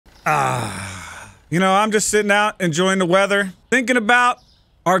You know, I'm just sitting out enjoying the weather, thinking about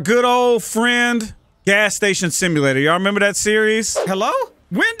our good old friend, Gas Station Simulator. Y'all remember that series? Hello?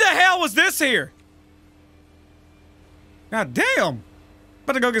 When the hell was this here? God damn.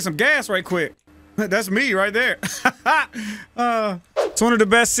 About to go get some gas right quick. That's me right there. It's one of the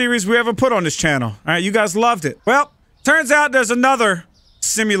best series we ever put on this channel. All right, you guys loved it. Well, turns out there's another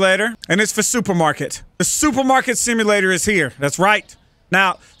simulator, and it's for supermarket. The supermarket simulator is here. That's right.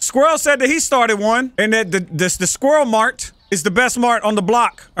 Now, Squirrel said that he started one, and that the Squirrel Mart is the best mart on the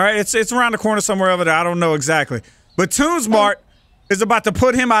block. All right, it's around the corner somewhere over there. I don't know exactly. But TOONZ-MART is about to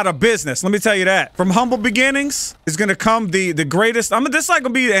put him out of business. Let me tell you that. From humble beginnings is gonna come the greatest. This is like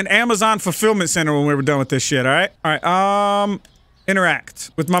gonna be an Amazon fulfillment center when we were done with this shit, all right? All right,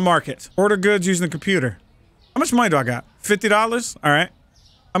 interact with my market. Order goods using the computer. How much money do I got? $50? All right.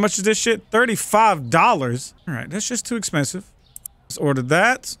 How much is this shit? $35. All right, that's just too expensive. Let's order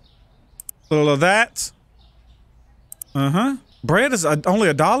that. A little of that. Uh-huh. Bread is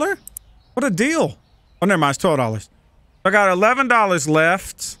only $1? What a deal. Oh, never mind, it's $12. I got $11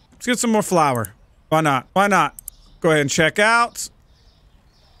 left. Let's get some more flour. Why not? Why not? Go ahead and check out.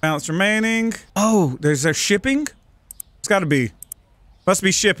 Balance remaining. Oh, there's shipping? It's gotta be. Must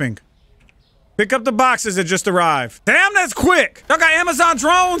be shipping. Pick up the boxes that just arrived. Damn, that's quick! Y'all got Amazon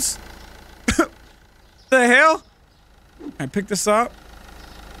drones? The hell? I pick this up.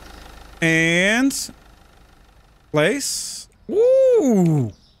 And place.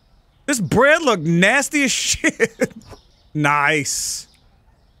 Ooh. This bread look nasty as shit. Nice.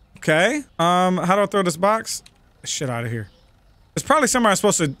 Okay. How do I throw this box? Shit out of here. It's probably somewhere I'm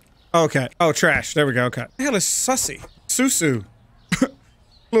supposed to. Okay. Oh, trash. There we go. Okay. What the hell is sussy? Susu.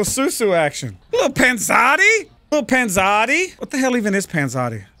 Little susu action. Little panzotti. Little panzotti. What the hell even is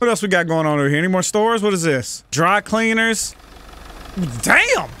panzotti? What else we got going on over here? Any more stores? What is this? Dry cleaners.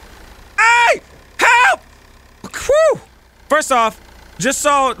 Damn. Hey! Help! Whew. First off, just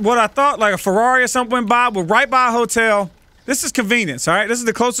saw what I thought like a Ferrari or something went by. We're right by a hotel. This is convenience, all right? This is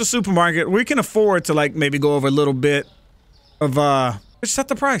the closest supermarket. We can afford to like maybe go over a little bit of just set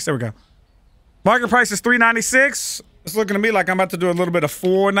the price. There we go. Market price is $3.96. It's looking to me like I'm about to do a little bit of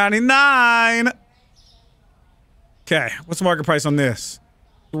 $4.99. Okay, what's the market price on this?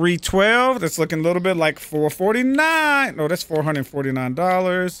 $3.12. That's looking a little bit like $4.49. No, that's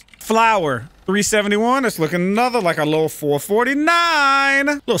 $449. Flour, $3.71. That's looking another like a low $4.49.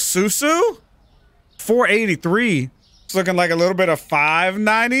 Little susu, $4.83. It's looking like a little bit of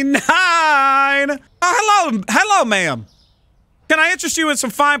 $5.99. Oh, hello, ma'am. Can I interest you in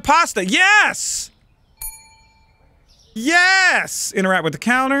some fine pasta? Yes. Yes. Interact with the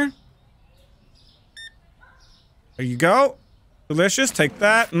counter. There you go. Delicious. Take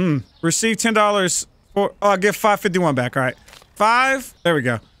that. Receive $10 for. Oh, I'll give $5.51 back. All right. 5. There we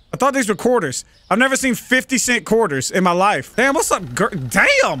go. I thought these were quarters. I've never seen 50-cent quarters in my life. Damn, what's up, girl?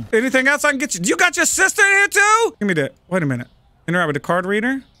 Damn! Anything else I can get you? You got your sister in here too? Give me that. Wait a minute. Interact with the card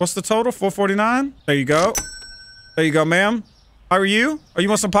reader. What's the total? $4.49. There you go. There you go, ma'am. How are you? Oh, you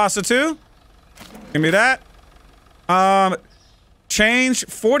want some pasta too? Give me that. Change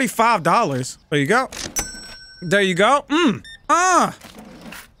 $45. There you go. There you go. What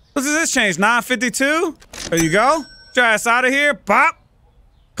does this change? $9.52. There you go. Get your ass out of here. Pop.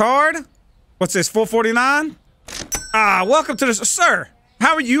 Card. What's this? $4.49. Welcome to the sir.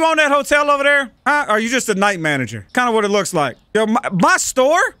 How are you on that hotel over there? Huh? Or are you just a night manager? Kind of what it looks like. Yo, my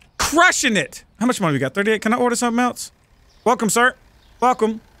store, crushing it. How much money we got? 38. Can I order something else? Welcome, sir.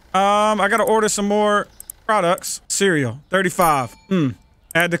 Welcome. I gotta order some more products. Cereal, 35.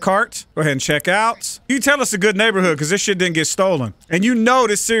 Add to cart. Go ahead and check out. You tell us a good neighborhood because this shit didn't get stolen. And you know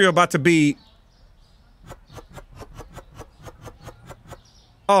this cereal about to be.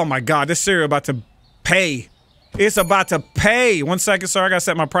 Oh my God, this cereal about to pay. It's about to pay. 1 second, sir. I gotta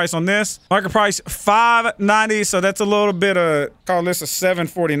set my price on this. Market price $5.90. So that's a little bit of. Call this a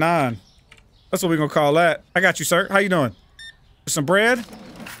 $7.49. That's what we're gonna call that. I got you, sir. How you doing? Some bread?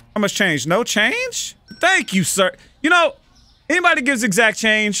 How much change? No change? Thank you, sir. You know, anybody gives exact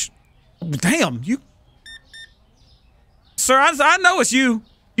change? Damn, you. Sir, I know it's you.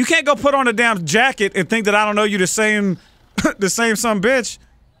 You can't go put on a damn jacket and think that I don't know you the same, the same son bitch.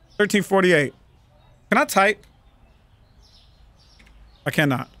 $13.48. Can I type? I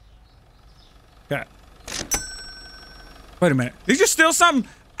cannot. Okay. Wait a minute. Did you steal something?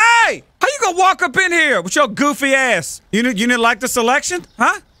 Hey! How you gonna walk up in here with your goofy ass? You didn't like the selection?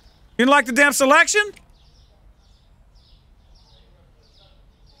 Huh? You didn't like the damn selection?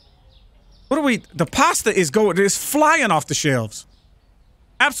 What are we? The pasta is flying off the shelves.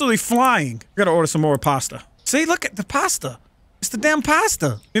 Absolutely flying. I gotta order some more pasta. See, look at the pasta. It's the damn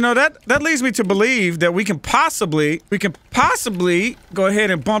pasta. You know, that leads me to believe that we can possibly go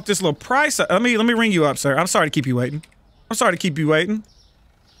ahead and bump this little price up. Let me ring you up, sir. I'm sorry to keep you waiting. I'm sorry to keep you waiting.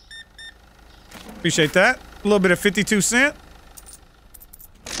 Appreciate that. A little bit of 52 cents.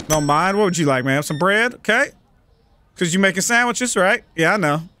 Don't mind. What would you like, man? Some bread? Okay. Because you making sandwiches, right? Yeah, I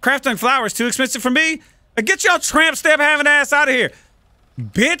know. Crafting flour is too expensive for me. Get your tramp stamp having ass out of here.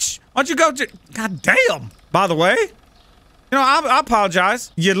 Bitch. Why don't you go God damn. By the way, you know, I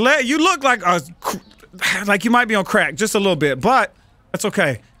apologize. You look like like you might be on crack just a little bit, but that's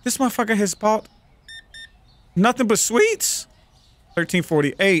okay. This motherfucker has bought nothing but sweets.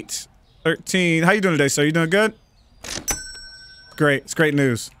 1348. 13. How you doing today, sir? You doing good? Great. It's great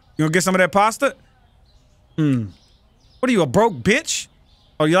news. You gonna get some of that pasta? What are you, a broke bitch?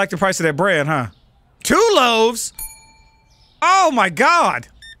 Oh, you like the price of that bread, huh? 2 loaves? Oh my God.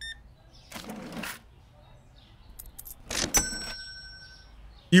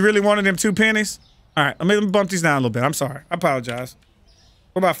 You really wanted them 2 pennies? All right, let me bump these down a little bit. I'm sorry. I apologize.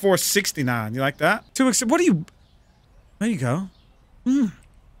 What about $4.69? You like that? What are you? There you go.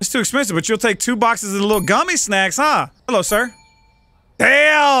 It's too expensive, but you'll take 2 boxes of the little gummy snacks, huh? Hello, sir.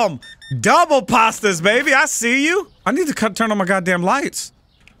 Damn! Double pastas, baby. I see you. I need to turn on my goddamn lights.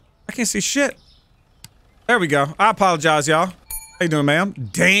 I can't see shit. There we go. I apologize, y'all. How you doing, ma'am?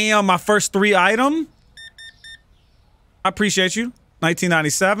 Damn, my first 3 item. I appreciate you.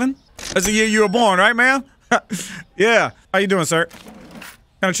 1997. That's the year you were born, right, man? Yeah. How you doing, sir? What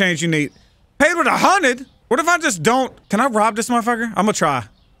kind of change you need? Paid with 100? What if I just don't? Can I rob this motherfucker? I'm gonna try.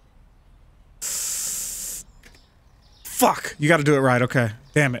 Fuck. You gotta do it right, okay.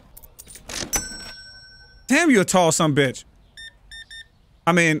 Damn it. Damn, you a tall son bitch.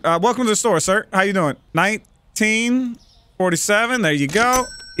 I mean, welcome to the store, sir. How you doing? 1947. There you go.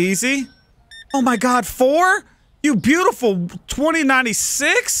 Easy. Oh my God, 4? You beautiful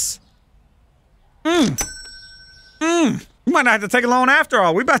 2096? You might not have to take a loan after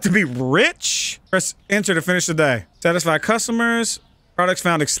all. We about to be rich. Press enter to finish the day. Satisfy customers. Products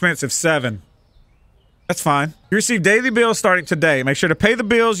found expensive, 7. That's fine. You receive daily bills starting today. Make sure to pay the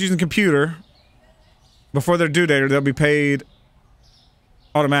bills using computer before their due date or they'll be paid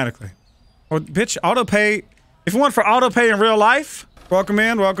automatically. Oh, bitch, auto pay. If you want for auto pay in real life, welcome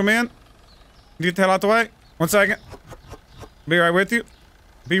in, welcome in. Get the hell out the way. 1 second. Be right with you.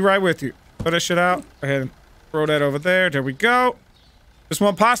 Be right with you. Throw that shit out. Go ahead and throw that over there. There we go. Just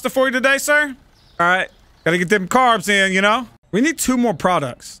want pasta for you today, sir? All right. Gotta get them carbs in, you know? We need 2 more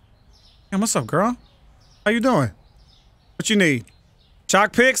products. Hey, what's up, girl? How you doing? What you need?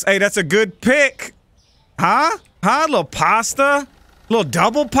 Chalk picks? Hey, that's a good pick. Huh? Huh? A little pasta? A little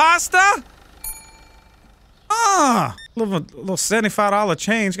double pasta? Ah, little $75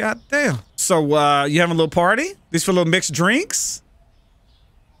 change. God damn. So, you having a little party? These for little mixed drinks?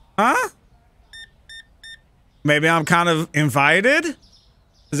 Huh? Maybe I'm kind of invited?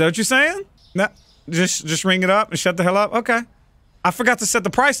 Is that what you're saying? No, just ring it up and shut the hell up? Okay. I forgot to set the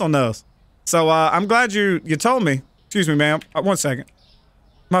price on those. So, I'm glad you told me. Excuse me, ma'am. 1 second.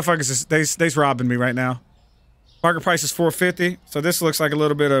 Motherfuckers, they's robbing me right now. Market price is $4.50. So this looks like a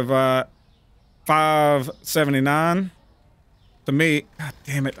little bit of, $5.79. To me, God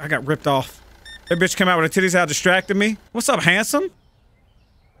damn it, I got ripped off. That bitch came out with her titties out, distracted me. What's up, handsome?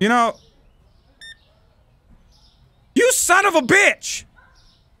 You know, you son of a bitch!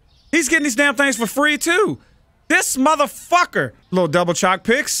 He's getting these damn things for free too. This motherfucker. Little double chalk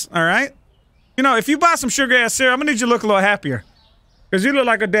picks, all right? You know, if you buy some sugar ass cereal, I'm gonna need you to look a little happier. Cause you look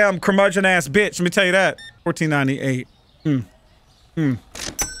like a damn curmudgeon ass bitch. Let me tell you that. $14.98.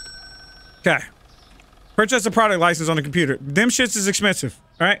 Okay. Purchase a product license on the computer. Them shits is expensive.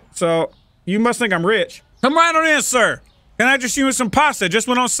 Alright? So, you must think I'm rich. Come right on in, sir. Can I just use with some pasta? It just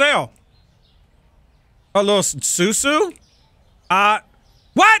went on sale. A little susu?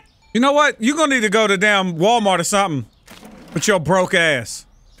 What? You know what? You gonna need to go to damn Walmart or something. With your broke ass.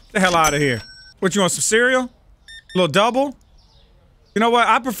 Get the hell out of here. What, you want some cereal? A little double? You know what?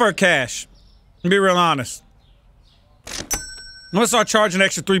 I prefer cash. To be real honest. I'm gonna start charging an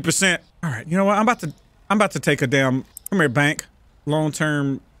extra 3%. Alright, you know what? I'm about to take a damn, come here, bank.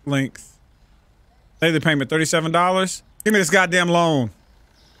 Long-term length. Daily payment, $37. Give me this goddamn loan.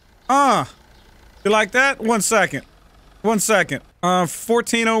 You like that? 1 second. 1 second.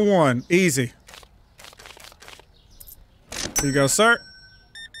 1401. Easy. Here you go, sir.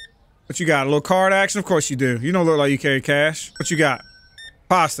 What you got? A little card action? Of course you do. You don't look like you carry cash. What you got?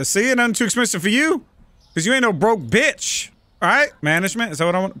 Pasta. See, it nothing too expensive for you. Because you ain't no broke bitch. Alright? Management? Is that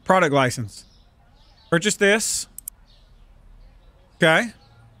what I want? Product license. Purchase this. Okay.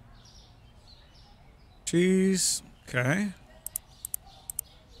 Cheese. Okay.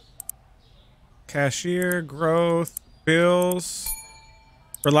 Cashier, growth, bills.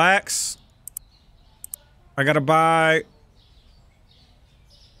 Relax. I gotta buy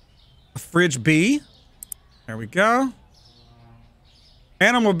a fridge B. There we go.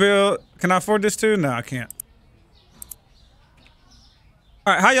 Animal bill. Can I afford this too? No, I can't.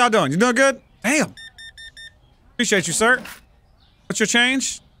 All right, how y'all doing? You doing good? Damn. Appreciate you, sir. What's your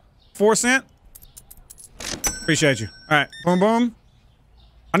change? 4 cents? Appreciate you. All right, boom, boom.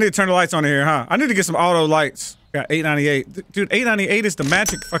 I need to turn the lights on here, huh? I need to get some auto lights. Got 898. Dude, 898 is the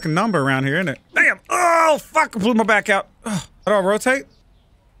magic fucking number around here, isn't it? Damn. Oh, fuck. I blew my back out. How do I rotate?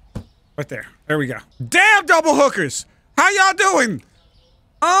 Right there. There we go. Damn double hookers. How y'all doing?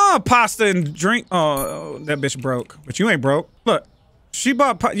 Oh, pasta and drink. Oh, that bitch broke. But you ain't broke. Look. She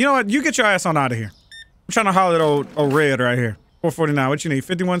bought, you know what? You get your ass on out of here. I'm trying to holler at old red right here. 449. What you need?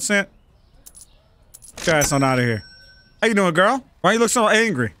 51 cents? Get your ass on out of here. How you doing, girl? Why you look so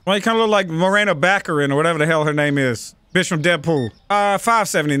angry? Why you kind of look like Morena Baccarin or whatever the hell her name is? Bitch from Deadpool.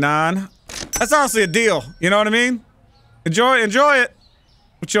 579. That's honestly a deal. You know what I mean? Enjoy it.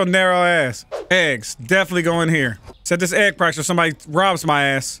 With your narrow ass. Eggs. Definitely go in here. Set this egg price or somebody robs my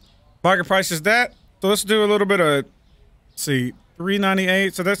ass. Market price is that. So let's do a little bit of, let's see.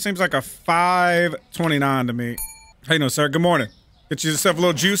 $3.98, so that seems like a $5.29 to me. How you doing, sir? Good morning. Get yourself a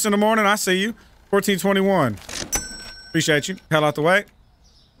little juice in the morning. I see you. $14.21. Appreciate you. Hell out the way.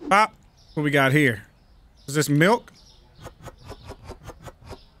 Pop. What we got here? Is this milk?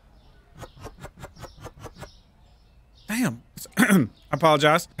 Damn. I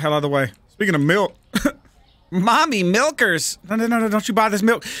apologize. Hell out of the way. Speaking of milk. Mommy milkers. No, don't you buy this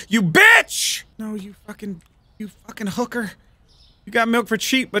milk. You bitch! No, you fucking hooker. You got milk for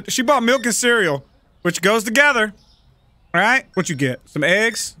cheap, but she bought milk and cereal, which goes together. All right, what you get? Some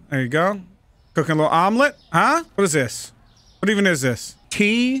eggs. There you go. Cooking a little omelet, huh? What is this? What even is this?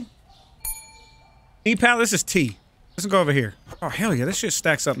 Tea? Tea pal? This is tea. Let's go over here. Oh, hell yeah, this shit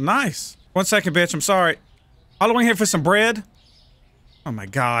stacks up nice. 1 second, bitch, I'm sorry. All the way here for some bread? Oh my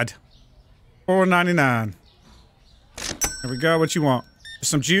God. $4.99. There we go, what you want?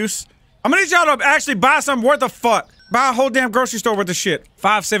 Some juice? I'm gonna need y'all to actually buy something worth a fuck. Buy a whole damn grocery store worth of shit.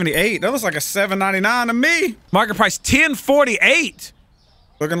 $5.78. That looks like a $7.99 to me. Market price $10.48.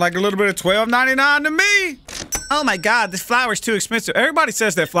 Looking like a little bit of $12.99 to me. Oh my God, this flour's too expensive. Everybody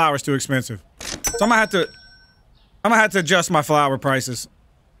says that flour's too expensive. So I'm gonna have to adjust my flour prices.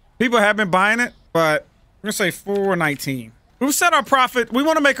 People have been buying it, but we're gonna say $4.19. We've set our profit. We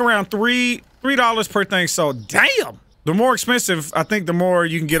want to make around $3 per thing. So damn. The more expensive, I think the more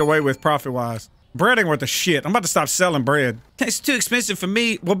you can get away with profit-wise. Bread ain't worth a shit. I'm about to stop selling bread. It's too expensive for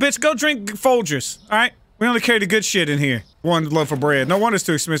me. Well, bitch, go drink Folgers, all right? We only carry the good shit in here. One loaf of bread. No wonder it's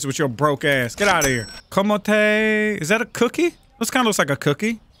too expensive with your broke ass. Get out of here. Comote. Is that a cookie? This kind of looks like a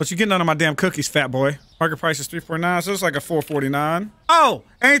cookie. But you get none of my damn cookies, fat boy. Market price is $3.49, so it's like a $4.49. Oh,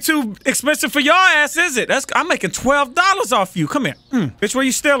 ain't too expensive for your ass, is it? I'm making $12 off you. Come here. Bitch, where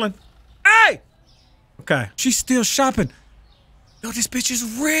you stealing? Hey! Okay. She's still shopping. Yo, this bitch is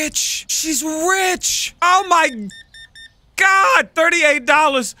rich. She's rich. Oh my God,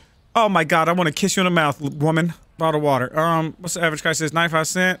 $38. Oh my God, I want to kiss you in the mouth, woman. Bottle of water. What's the average price? Is 95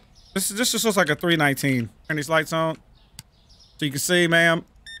 cents. This just looks like a $3.19. Turn these lights on so you can see, ma'am.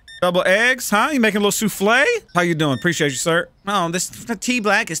 Double eggs, huh? You making a little souffle? How you doing? Appreciate you, sir. Oh, this tea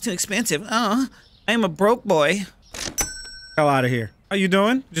black is too expensive. Oh, I am a broke boy. Hell out of here. How you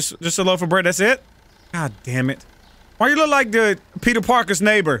doing? Just a loaf of bread. That's it. God damn it. Why you look like the Peter Parker's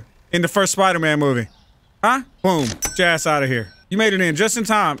neighbor in the first Spider-Man movie? Huh? Boom. Get your ass out of here. You made it in just in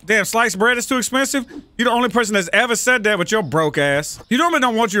time. Damn, sliced bread is too expensive? You're the only person that's ever said that with your broke ass. You normally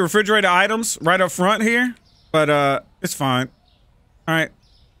don't want your refrigerator items right up front here, but it's fine. All right.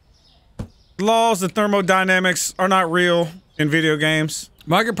 Laws of thermodynamics are not real in video games.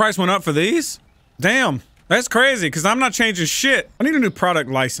 Market price went up for these? Damn. That's crazy, because I'm not changing shit. I need a new product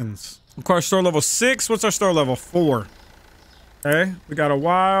license. Of course, store level 6. What's our store level? 4. Okay, we got a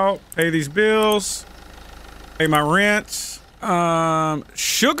while. Pay these bills. Pay my rent.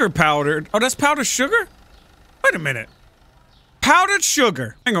 Sugar powdered. Oh, that's powdered sugar? Wait a minute. Powdered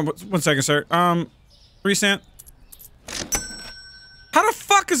sugar. Hang on 1 second, sir. 3 cents. How the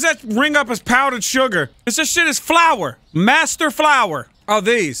fuck does that ring up as powdered sugar? This shit is flour. Master flour. Oh,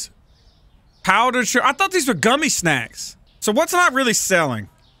 these. Powdered sugar. I thought these were gummy snacks. So what's not really selling?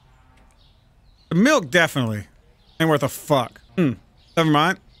 The milk definitely ain't worth a fuck. Never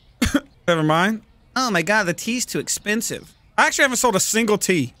mind. Never mind. Oh my God, the tea's too expensive. I actually haven't sold a single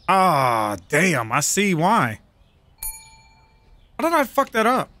tea. Ah, damn, I see why. How did I fuck that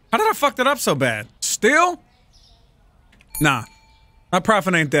up? How did I fuck that up so bad? Still? Nah. My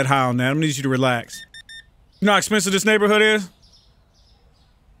profit ain't that high on that. I'm gonna need you to relax. You know how expensive this neighborhood is?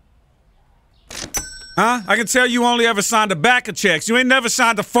 Huh? I can tell you only ever signed the back of checks. You ain't never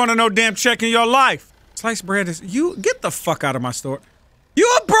signed the front of no damn check in your life. Sliced bread is... You get the fuck out of my store. You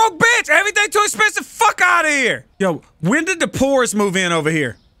a broke bitch! Everything too expensive. Fuck out of here! Yo, when did the poorest move in over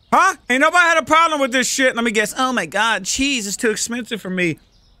here? Huh? Ain't nobody had a problem with this shit. Let me guess. Oh my god, cheese is too expensive for me.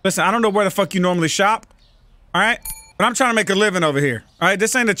 Listen, I don't know where the fuck you normally shop. Alright? But I'm trying to make a living over here. Alright?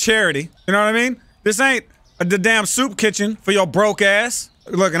 This ain't a charity. You know what I mean? This ain't the damn soup kitchen for your broke ass.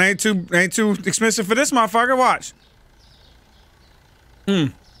 Look, it ain't too expensive for this motherfucker. Watch.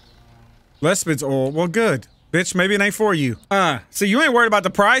 Less spits oil. Well, good. Bitch, maybe it ain't for you. So you ain't worried about the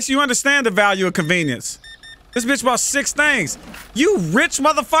price. You understand the value of convenience. This bitch bought 6 things. You rich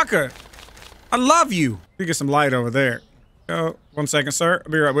motherfucker. I love you. You get some light over there. Oh, 1 second, sir.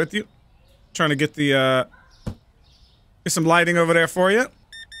 I'll be right with you. Trying to get the, get some lighting over there for you.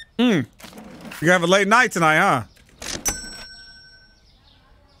 You have a late night tonight, huh?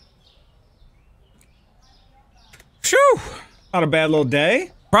 Phew! Not a bad little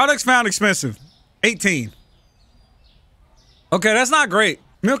day. Products found expensive. 18. Okay, that's not great.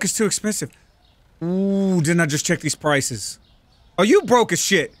 Milk is too expensive. Ooh, didn't I just check these prices? Oh, you broke as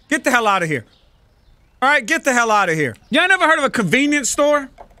shit. Get the hell out of here. Alright, get the hell out of here. Y'all never heard of a convenience store?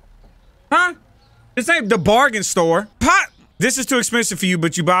 Huh? This ain't the bargain store. Pot! This is too expensive for you,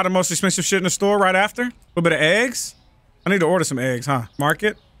 but you buy the most expensive shit in the store right after? A little bit of eggs? I need to order some eggs, huh?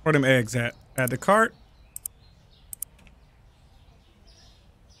 Market? Where them eggs at? Add to cart.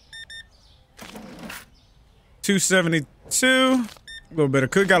 $2.72. A little bit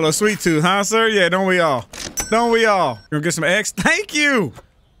of cook. Got a little sweet tooth, huh, sir? Yeah, don't we all? Don't we all? You gonna get some eggs? Thank you!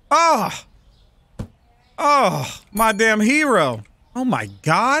 Oh! Oh, my damn hero. Oh my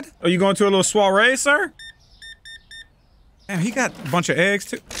god. Are you going to a little soiree, sir? Damn, he got a bunch of eggs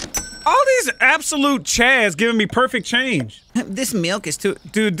too. All these absolute chads giving me perfect change. This milk is too...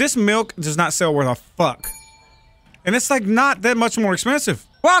 Dude, this milk does not sell worth a fuck. And it's like not that much more expensive.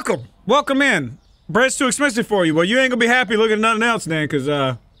 Welcome! Welcome in. Bread's too expensive for you. Well, you ain't gonna be happy looking at nothing else then, cause,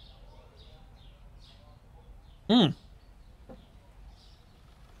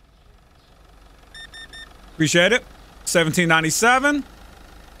 Appreciate it. $17.97.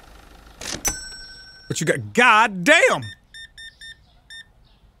 What you got? God damn!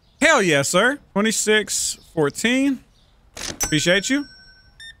 Hell yeah, sir. $26.14. Appreciate you.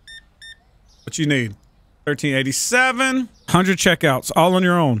 What you need? $13.87. 100 checkouts, all on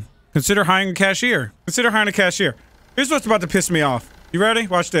your own. Consider hiring a cashier. Consider hiring a cashier. Here's what's about to piss me off. You ready?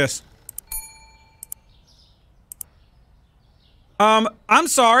 Watch this. I'm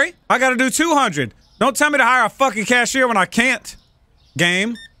sorry. I gotta do 200. Don't tell me to hire a fucking cashier when I can't.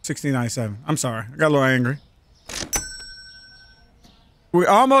 Game. $16.97. I'm sorry. I got a little angry. We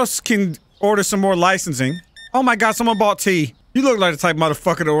almost can order some more licensing. Oh my god, someone bought tea. You look like the type of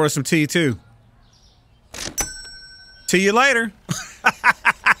motherfucker to order some tea too. See you later.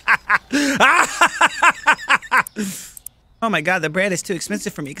 Oh my god, the bread is too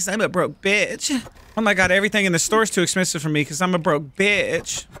expensive for me because I'm a broke bitch. Oh my god, everything in the store is too expensive for me because I'm a broke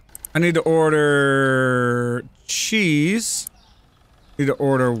bitch. I need to order cheese. Need to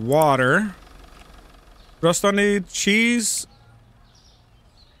order water. What else do I need? Cheese.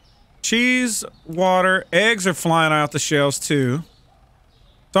 Cheese, water, eggs are flying out the shelves too.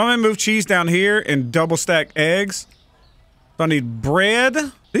 So I'm gonna move cheese down here and double stack eggs. So I need bread.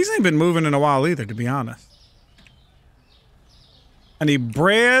 These ain't been moving in a while either, to be honest. I need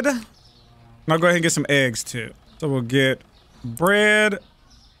bread. And I'll go ahead and get some eggs too. So we'll get bread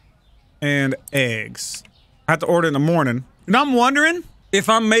and eggs. I have to order in the morning. And I'm wondering if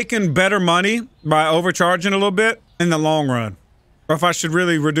I'm making better money by overcharging a little bit in the long run. Or if I should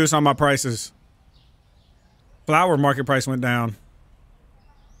really reduce on my prices. Flour market price went down.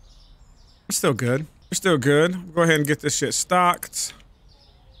 We're still good. We're still good. We'll go ahead and get this shit stocked.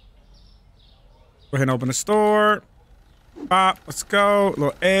 Go ahead and open the store. Pop, let's go.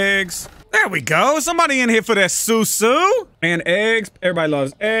 Little eggs. There we go. Somebody in here for that susu. And eggs. Everybody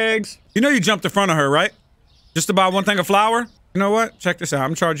loves eggs. You know you jumped in front of her, right? Just to buy one thing of flour? You know what? Check this out.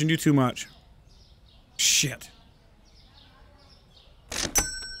 I'm charging you too much. Shit.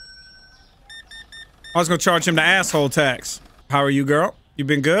 I was gonna charge him the asshole tax. How are you, girl? You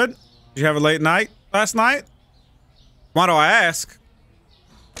been good? Did you have a late night last night? Why do I ask?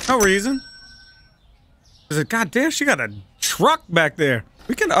 No reason. Is it? Goddamn, she got a truck back there.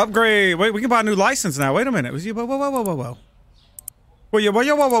 We can upgrade. Wait, we can buy a new license now. Wait a minute. Was you? Whoa, whoa, whoa, whoa, whoa, whoa. Whoa, whoa,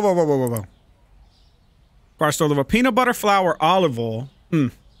 whoa, whoa, whoa, whoa, whoa, whoa. Bar store of peanut butter, flour, olive oil.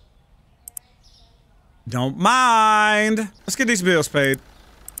 Don't mind. Let's get these bills paid.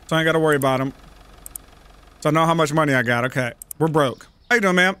 So I ain't gotta worry about them. So I know how much money I got. Okay. We're broke. How you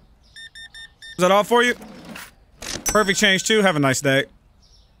doing, ma'am? Is that all for you? Perfect change too. Have a nice day.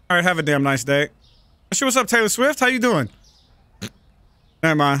 All right, have a damn nice day. Shit, what's up, Taylor Swift? How you doing?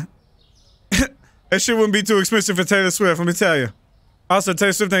 Never mind. That shit wouldn't be too expensive for Taylor Swift, let me tell you. Also,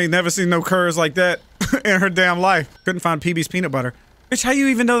 Taylor Swift ain't never seen no curves like that in her damn life. Couldn't find PB's peanut butter. Bitch, how you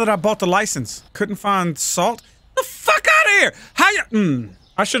even know that I bought the license? Couldn't find salt? The fuck out of here! How you—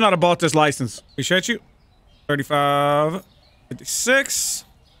 I should not have bought this license. Appreciate you. 35, 56.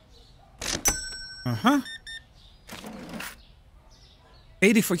 Uh-huh.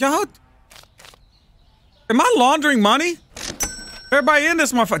 84. Y'all, am I laundering money? Everybody in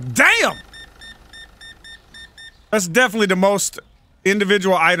this motherfucker. Damn! That's definitely the most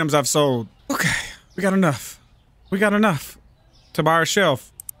individual items I've sold. Okay, we got enough. We got enough to buy our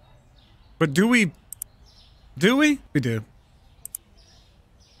shelf. But do we? Do we? We do.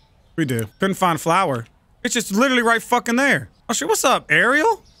 We do. Couldn't find flour. It's just literally right fucking there. Oh shit, what's up,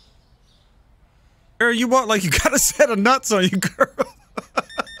 Ariel? Ariel, you want, like, you got a set of nuts on you, girl.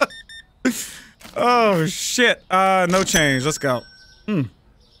 Oh shit. No change. Let's go.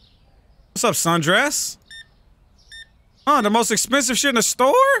 What's up, sundress? Oh, the most expensive shit in the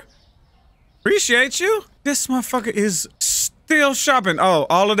store? Appreciate you. This motherfucker is still shopping. Oh,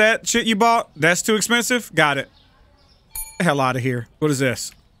 all of that shit you bought? That's too expensive? Got it. Get the hell out of here. What is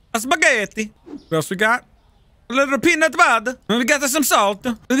this? A spaghetti. What else we got? A little peanut butter. And we got some salt.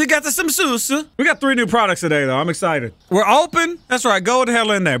 And we got some sauce. We got 3 new products today, though. I'm excited. We're open. That's right. Go the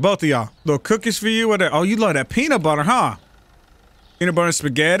hell in there. Both of y'all. Little cookies for you. What? Oh, you love that peanut butter, huh? Peanut butter and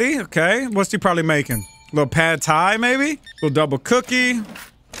spaghetti. Okay. What's he probably making? A little pad thai, maybe? A little double cookie.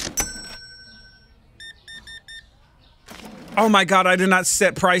 Oh my god, I did not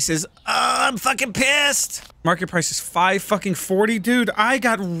set prices. I'm fucking pissed. Market price is $5.40, dude. I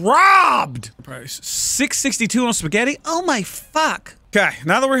got robbed. Price $6.62 on spaghetti. Oh my fuck. Okay,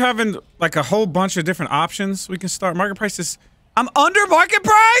 now that we're having like a whole bunch of different options, we can start. Market price is— I'm under market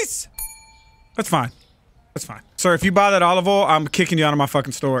price. That's fine. That's fine. Sir, if you buy that olive oil, I'm kicking you out of my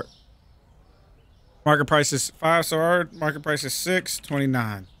fucking store. Market price is 5, so our market price is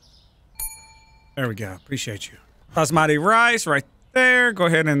 $6.29. There we go. Appreciate you. Basmati rice right there. Go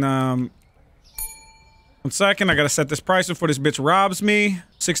ahead and 1 second. I gotta set this price before this bitch robs me.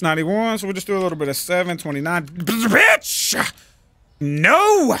 $6.91. So we'll just do a little bit of $7.29. Bitch!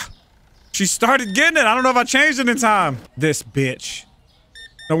 No! She started getting it. I don't know if I changed it in time. This bitch.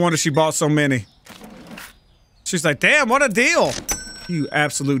 No wonder she bought so many. She's like, damn, what a deal. You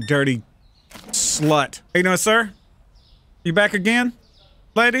absolute dirty slut. How you doing, sir? You back again?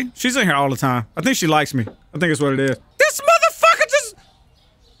 Lady? She's in here all the time. I think she likes me. I think it's what it is. This motherfucker just—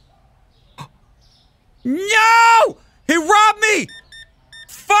 No! He robbed me!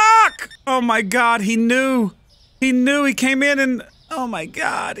 Fuck! Oh my god, he knew. He knew. He came in and— oh my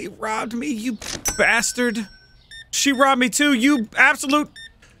god, he robbed me, you bastard. She robbed me too, you absolute—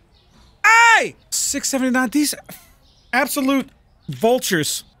 Hey! $6.79. These absolute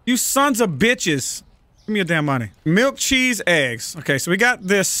vultures. You sons of bitches. Give me your damn money. Milk, cheese, eggs. Okay, so we got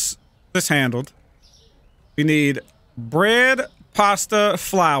this handled. We need bread, pasta,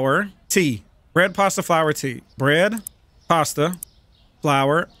 flour, tea. Bread, pasta, flour, tea. Bread, pasta,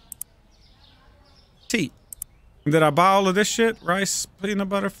 flour, tea. Did I buy all of this shit? Rice, peanut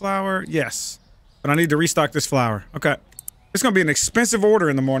butter, flour? Yes. But I need to restock this flour. Okay. It's gonna be an expensive order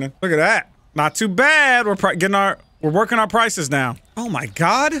in the morning. Look at that. Not too bad. We're working our prices now. Oh my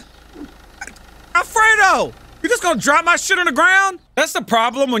god. Alfredo! You just gonna drop my shit on the ground? That's the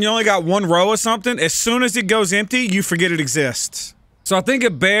problem when you only got 1 row or something. As soon as it goes empty, you forget it exists. So I think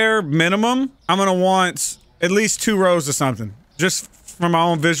at bare minimum, I'm gonna want at least 2 rows or something. Just for my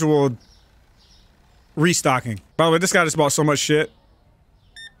own visual restocking. By the way, this guy just bought so much shit.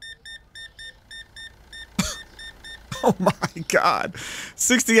 Oh my god.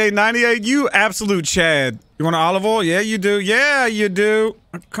 $68.98. You absolute Chad. You want an olive oil? Yeah, you do. Yeah, you do.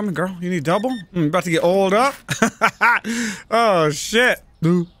 Come on, girl. You need double? About to get oiled up. Oh, shit.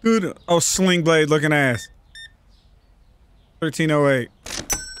 Oh, sling blade looking ass. $13.08.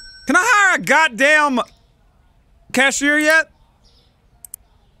 Can I hire a goddamn cashier yet?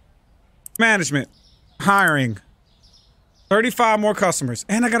 Management. Hiring. 35 more customers.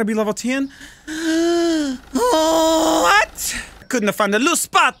 And I gotta be level 10? What? Couldn't find the loose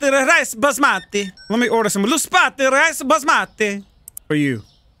spot rice basmati. Let me order some loose spot rice basmati for you.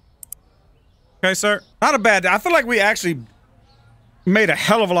 Okay, sir. Not a bad day. I feel like we actually made a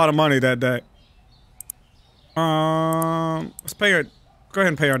hell of a lot of money that day. Let's pay our— go ahead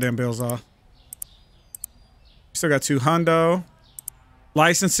and pay our damn bills off. Still got 2 hundo.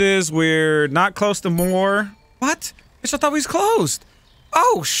 Licenses, we're not close to more. What? Bitch, I thought we was closed.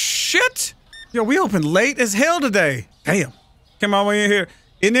 Oh, shit. Yo, we opened late as hell today. Damn. Came all the way in here.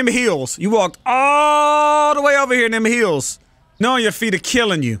 In them heels. You walked all the way over here in them heels. Knowing your feet are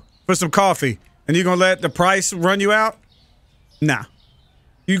killing you for some coffee. And you gonna let the price run you out? Nah.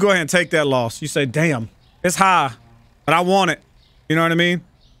 You go ahead and take that loss. You say, damn, it's high, but I want it. You know what I mean?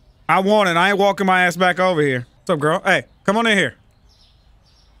 I want it. I ain't walking my ass back over here. What's up, girl? Hey, come on in here.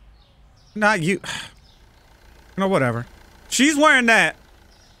 Not you. You know, whatever. She's wearing that,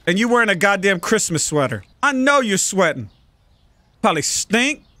 and you wearing a goddamn Christmas sweater. I know you're sweating. Probably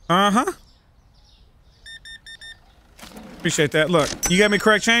stink. Uh-huh. Appreciate that. Look, you got me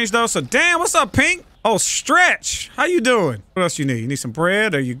correct change, though, so damn, what's up, Pink? Oh, Stretch. How you doing? What else you need? You need some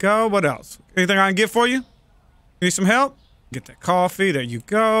bread? There you go. What else? Anything I can get for you? You need some help? Get that coffee. There you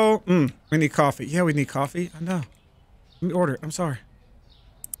go. We need coffee. Yeah, we need coffee. I know. Let me order it. I'm sorry.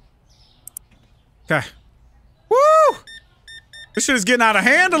 Okay. Woo! This shit is getting out of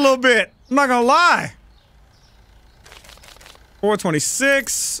hand a little bit. I'm not gonna lie.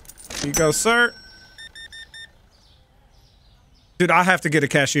 426. Here you go, sir. Dude, I have to get a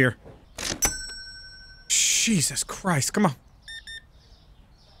cashier. Jesus Christ, come on.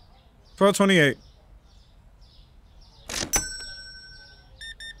 1228.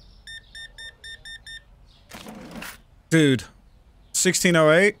 Dude,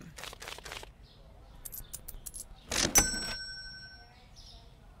 1608.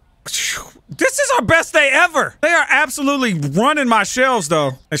 This is our best day ever. They are absolutely running my shelves,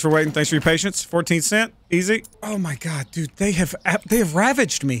 though. Thanks for waiting. Thanks for your patience. 14 cents. Easy. Oh my God, dude. They have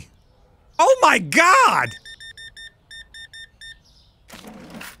ravaged me. Oh my God.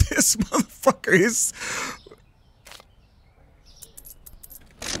 This motherfucker is...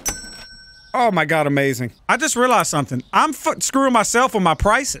 Oh my God, amazing. I just realized something. I'm screwing myself on my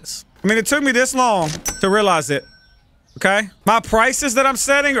prices. I mean, it took me this long to realize it. Okay? My prices that I'm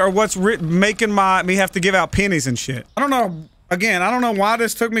setting are what's making me have to give out pennies and shit. I don't know. Again, I don't know why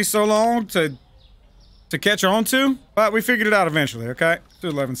this took me so long to catch on to, but we figured it out eventually, okay? Do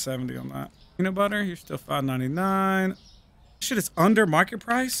 1170 on that. Peanut butter, you're still $5.99. Shit is under market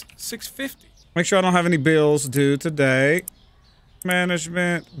price? $6.50. Make sure I don't have any bills due today.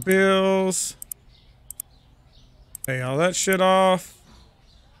 Management, bills. Pay all that shit off.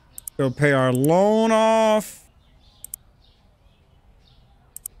 Go pay our loan off.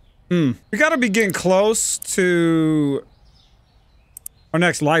 We gotta be getting close to our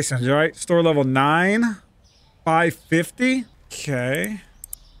next license, right? Store level 9. 550. Okay.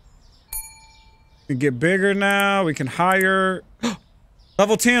 We can get bigger now. We can hire.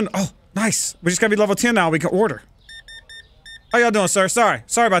 Level 10. Oh, nice. We just gotta be level 10 now. We can order. How y'all doing, sir? Sorry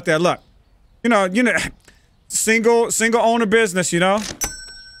about that. Look, you know, single owner business, you know,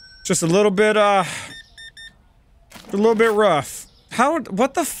 just a little bit rough.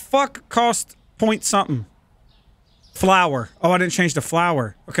 What the fuck cost point something? Flour. Oh, I didn't change the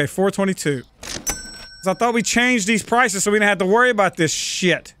flour. Okay, 422. I thought we changed these prices so we didn't have to worry about this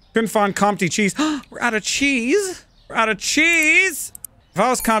shit. Couldn't find Comté cheese. We're out of cheese. We're out of cheese. If I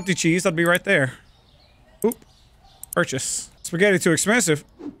was Comté cheese, I'd be right there. Oop. Purchase. Spaghetti too expensive.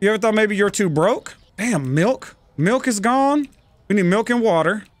 You ever thought maybe you're too broke? Damn, milk. Milk is gone. We need milk and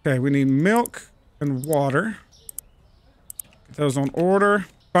water. Okay, we need milk and water. Get those on order.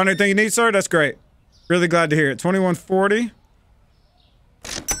 Find anything you need, sir? That's great. Really glad to hear it. 2140.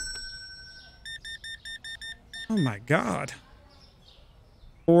 Oh my God.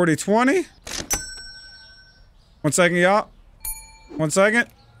 4020. 1 second, y'all. 1 second.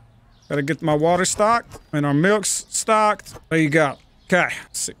 Gotta get my water stocked and our milk's stocked. There you go. Okay.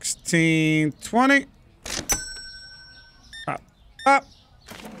 1620. Up. What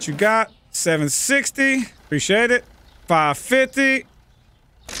you got? 760. Appreciate it. 550.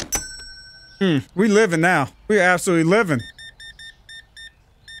 We living now. We absolutely living.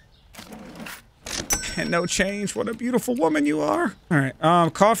 And no change. What a beautiful woman you are. All right.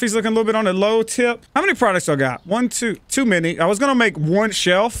 Coffee's looking a little bit on the low tip. How many products I got? Too many. I was gonna make one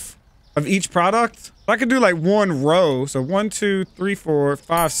shelf of each product. I could do like one row. So 1, 2, 3, 4,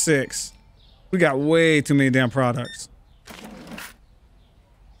 5, 6. We got way too many damn products.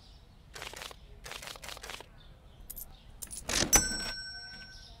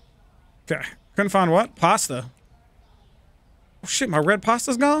 Okay. Couldn't find what? Pasta. Oh shit, my red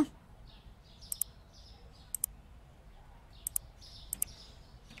pasta's gone?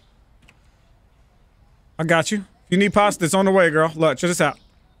 I got you. If you need pasta, it's on the way, girl. Look, check this out.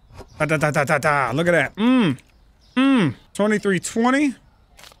 Look at that. 2320.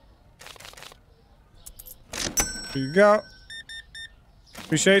 There you go.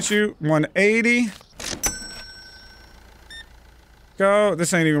 Appreciate you. 180. Go.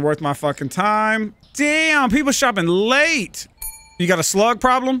 This ain't even worth my fucking time. Damn, people shopping late. You got a slug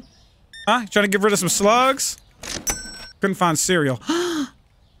problem? Huh? Trying to get rid of some slugs? Couldn't find cereal.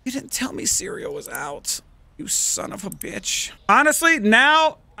 You didn't tell me cereal was out. You son of a bitch. Honestly,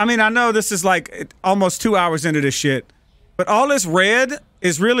 now, I mean, I know this is like almost 2 hours into this shit, but all this red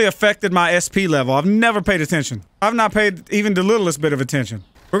is really affected my SP level. I've never paid attention. I've not paid even the littlest bit of attention.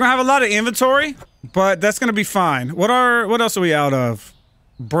 We're gonna have a lot of inventory, but that's gonna be fine. What else are we out of?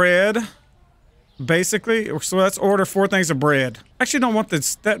 Bread. Basically, so let's order 4 things of bread. Actually, don't want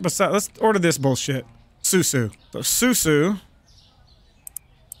this. Let's order this bullshit. Susu. So Susu.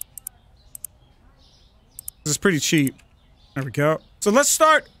 This is pretty cheap. There we go. So let's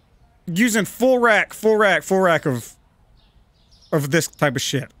start using full rack of this type of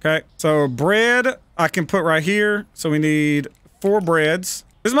shit. Okay. So bread I can put right here. So we need 4 breads.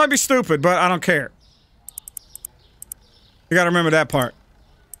 This might be stupid, but I don't care. You gotta remember that part.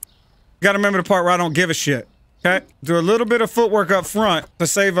 You gotta remember the part where I don't give a shit, okay? Do a little bit of footwork up front to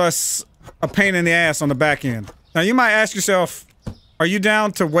save us a pain in the ass on the back end. Now you might ask yourself, are you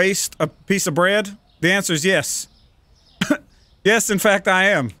down to waste a piece of bread? The answer is yes. Yes, in fact, I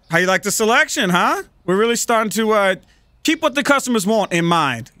am. How you like the selection, huh? We're really starting to keep what the customers want in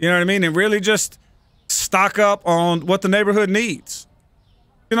mind. You know what I mean? And really just stock up on what the neighborhood needs.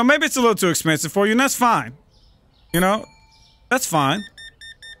 You know, maybe it's a little too expensive for you, and that's fine. You know, that's fine.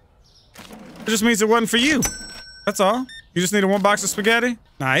 It just means it wasn't for you. That's all. You just need 1 box of spaghetti?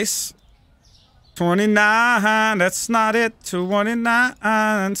 Nice. 29, that's not it.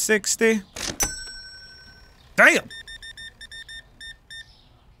 29, 60. Damn.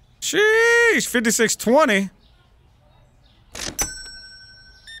 Sheesh, 56.20.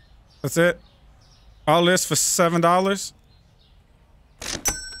 That's it. All this for $7.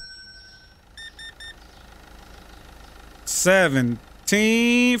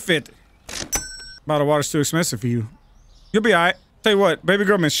 $17.50. Bottle of water's too expensive for you. You'll be alright. Tell you what, baby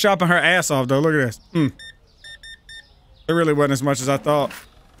girl been shopping her ass off though. Look at this. It really wasn't as much as I thought.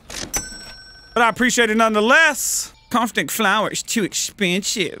 But I appreciate it nonetheless. Confident flour is too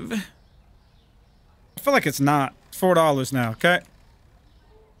expensive. I feel like it's not. It's $4 now, okay?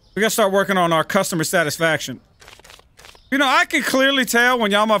 We gotta start working on our customer satisfaction. You know, I can clearly tell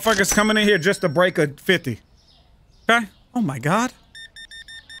when y'all motherfuckers coming in here just to break a 50. Okay? Oh my god.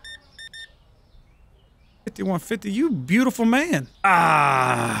 5150, you beautiful man.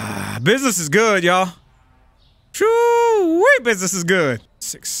 Ah, business is good, y'all. True, business is good.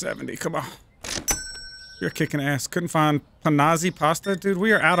 670, come on. You're kicking ass. Couldn't find panazzi pasta, dude.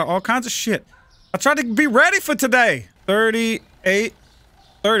 We are out of all kinds of shit. I tried to be ready for today. 38,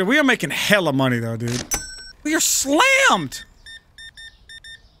 30. We are making hella money though, dude. We are slammed.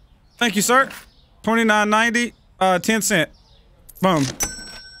 Thank you, sir. 29.90. 10 cent. Boom.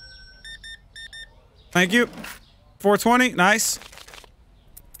 Thank you. 420. Nice.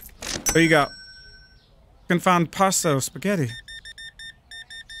 There you go. Couldn't find pasta spaghetti.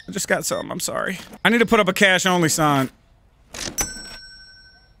 I just got some. I'm sorry. I need to put up a cash only sign.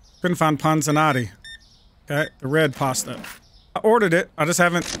 Couldn't find panzanati. Okay, the red pasta. I ordered it. I just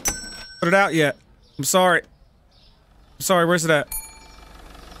haven't put it out yet. I'm sorry. I'm sorry. Where's it at?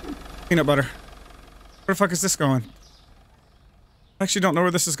 Peanut butter. Where the fuck is this going? I actually don't know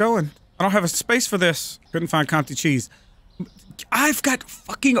where this is going. I don't have a space for this. Couldn't find Conti cheese. I've got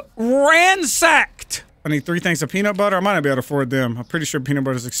fucking ransacked. I need 3 things of peanut butter. I might not be able to afford them. I'm pretty sure peanut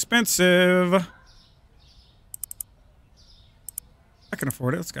butter is expensive. I can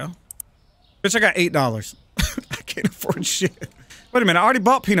afford it. Let's go. Bitch, I got $8. I can't afford shit. Wait a minute. I already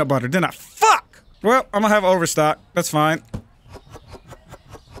bought peanut butter, didn't I? Fuck! Well, I'm gonna have overstock. That's fine.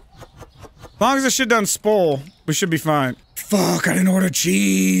 As long as this shit doesn't spoil, we should be fine. Fuck, I didn't order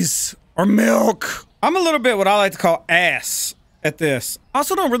cheese. Or milk. I'm a little bit what I like to call ass at this. I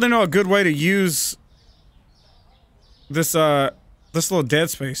also don't really know a good way to use this this little dead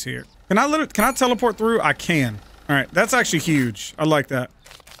space here. Can I teleport through? I can. All right, that's actually huge. I like that.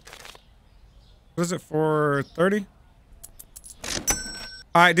 What is it for 30?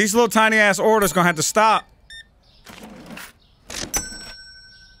 All right, these little tiny ass orders gonna have to stop.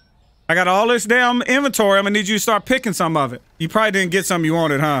 I got all this damn inventory. I'm gonna need you to start picking some of it. You probably didn't get some you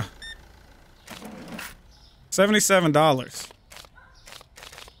wanted, huh? $77.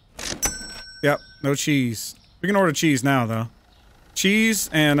 Yep, no cheese. We can order cheese now, though. Cheese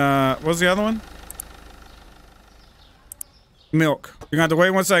and, what was the other one? Milk. You're gonna have to wait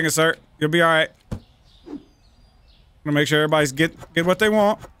 1 second, sir. You'll be alright. Gonna make sure everybody's get what they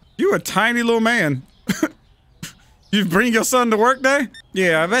want. You a tiny little man. You bring your son to work day?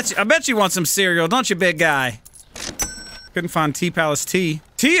 Yeah, I bet you want some cereal, don't you, big guy? Couldn't find Tea Palace tea.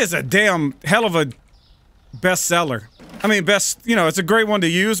 Tea is a damn hell of a bestseller. I mean, you know, it's a great one to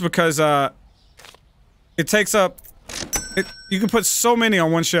use because, it takes up, you can put so many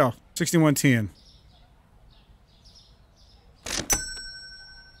on one shelf. 6110.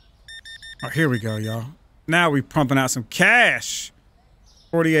 Oh, here we go, y'all. Now we pumping out some cash.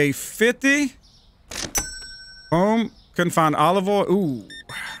 48.50. Boom. Couldn't find olive oil. Ooh.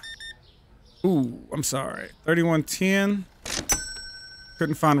 Ooh, I'm sorry. 31.10.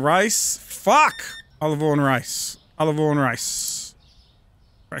 Couldn't find rice. Fuck! Olive oil and rice. Olive oil and rice.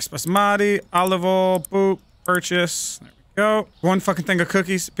 Rice basmati, olive oil, boop, purchase. There we go. One fucking thing of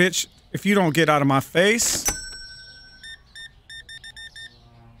cookies. Bitch, if you don't get out of my face.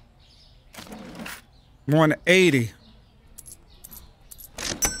 180.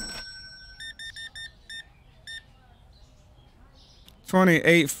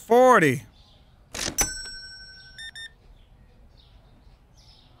 $28.40.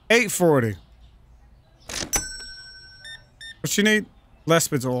 $8.40. What you need?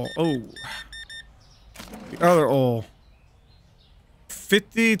 Lesped's oil. Oh. The other oil.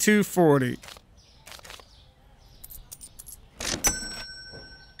 $52.40.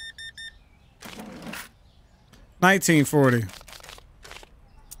 $19.40.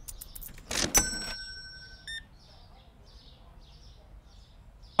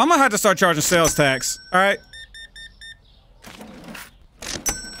 I'm gonna have to start charging sales tax. All right.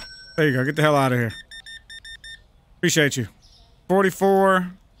 There you go. Get the hell out of here. Appreciate you.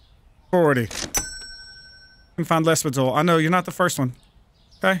 44.40. Can find Lesped's oil. I know you're not the first one.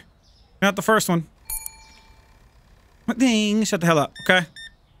 Okay. You're not the first one. Ding. Shut the hell up. Okay.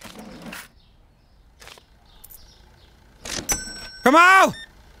 Come on!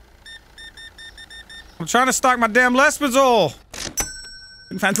 I'm trying to stock my damn Lesped's oil.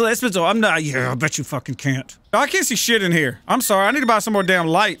 Can find Lesped's oil. I'm not. Yeah, I bet you fucking can't. I can't see shit in here. I'm sorry. I need to buy some more damn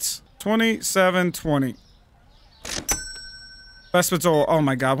lights. 27.20. Lesped's oil. Oh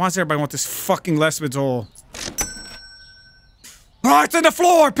my god. Why does everybody want this fucking Lesped's oil? Oh, it's in the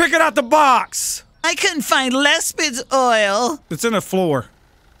floor! Pick it out the box! I couldn't find Lesped's oil. It's in the floor.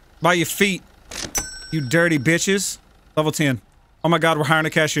 By your feet. You dirty bitches. Level 10. Oh my god, we're hiring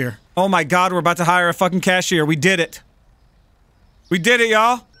a cashier. Oh my god, we're about to hire a fucking cashier. We did it. We did it,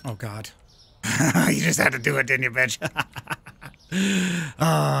 y'all. Oh god. You just had to do it, didn't you, bitch?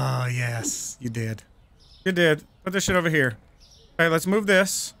 Oh, yes. You did. You did. Put this shit over here. Okay, let's move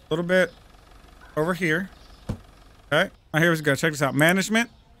this a little bit over here. Okay. Now here we go. Check this out. Management.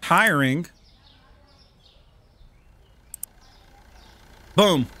 Hiring.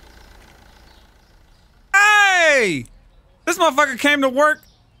 Boom. Hey! This motherfucker came to work.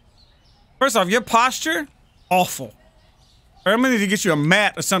 First off, your posture, awful. I'm gonna need to get you a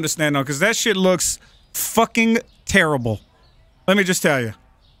mat or something to stand on because that shit looks fucking terrible. Let me just tell you.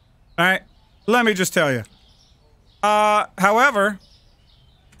 Alright? Let me just tell you. However,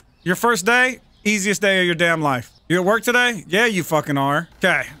 your first day, easiest day of your damn life. You at work today? Yeah, you fucking are.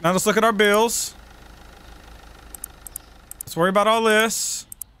 Okay, now let's look at our bills. Let's worry about all this.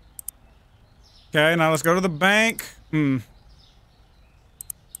 Okay, now let's go to the bank. Make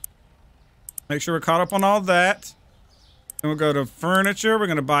sure we're caught up on all that. Then we'll go to furniture. We're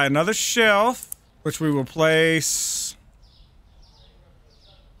gonna buy another shelf, which we will place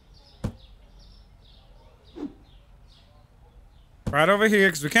right over here,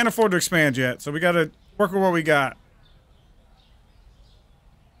 because we can't afford to expand yet. So we gotta work with what we got.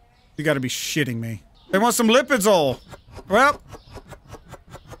 You gotta be shitting me. They want some lipids oil. Well,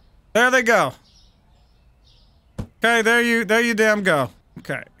 there they go. Okay, there you damn go.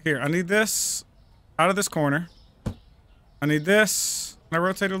 Okay, here, I need this out of this corner. I need this. Can I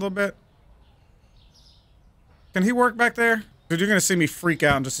rotate it a little bit? Can he work back there? Dude, you're gonna see me freak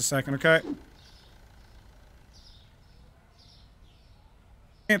out in just a second, okay?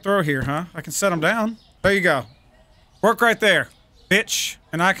 Can't throw here, huh? I can set him down. There you go. Work right there, bitch.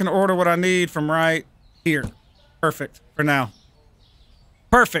 And I can order what I need from right here. Perfect, for now.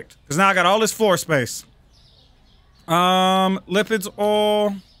 Perfect, because now I got all this floor space. Lipids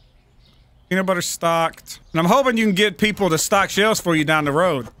oil. Peanut butter stocked. And I'm hoping you can get people to stock shelves for you down the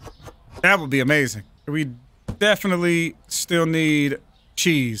road. That would be amazing. We definitely still need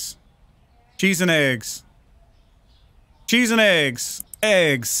cheese. Cheese and eggs. Cheese and eggs.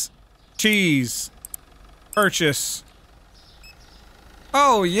 Eggs. Cheese. Purchase.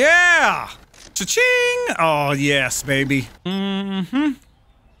 Oh, yeah! Cha-ching! Oh, yes, baby. Mm-hmm.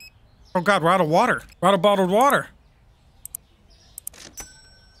 Oh, God, we're out of water. We're out of bottled water.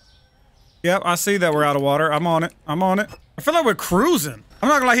 Yep, I see that we're out of water. I'm on it. I'm on it. I feel like we're cruising. I'm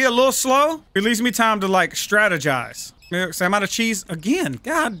not gonna lie, here a little slow. It leaves me time to like strategize. So I'm out of cheese again.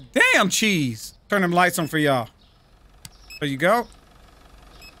 God damn cheese. Turn them lights on for y'all. There you go.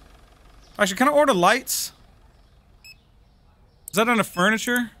 Actually, can I order lights? Is that on the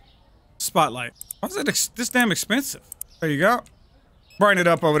furniture? Spotlight. Why is it this damn expensive? There you go. Brighten it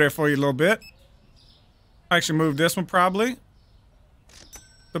up over there for you a little bit. I actually move this one probably.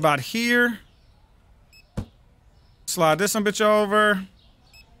 About here. Slide this one bitch over.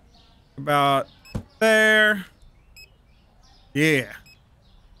 About there. Yeah.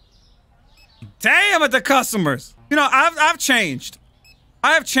 Damn it, the customers. You know, I've changed.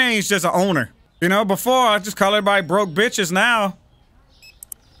 I have changed as an owner. You know, before I just call everybody broke bitches. Now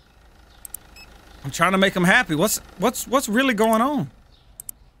I'm trying to make them happy. What's really going on?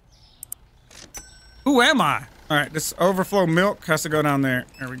 Who am I? All right, this overflow milk has to go down there.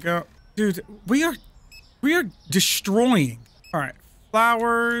 There we go. Dude, we are destroying. All right,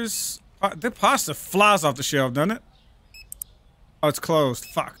 flowers. The pasta flies off the shelf, doesn't it? Oh, it's closed.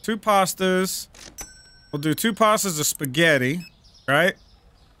 Fuck. 2 pastas. We'll do 2 pastas of spaghetti, right?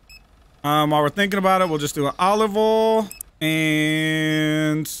 While we're thinking about it, we'll just do an olive oil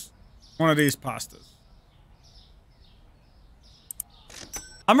and one of these pastas.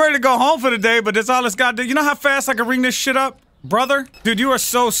 I'm ready to go home for the day, but that's all it's got to do. You know how fast I can ring this shit up, brother? Dude, you are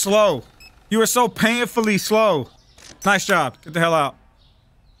so slow. You are so painfully slow. Nice job. Get the hell out.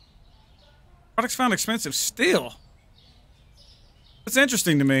 Products found expensive still. That's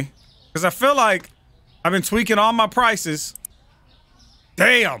interesting to me. Because I feel like I've been tweaking all my prices.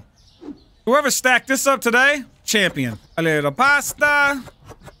 Damn. Whoever stacked this up today, champion. A little pasta.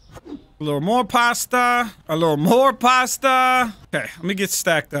 A little more pasta. A little more pasta. Okay, let me get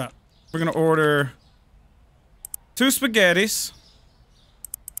stacked up. We're gonna order 2 spaghettis.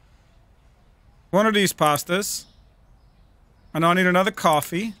 1 of these pastas. I know I need another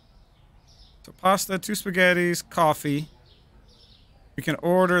coffee. So pasta, 2 spaghettis, coffee. We can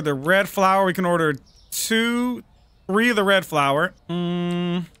order the red flour. We can order 3 of the red flour.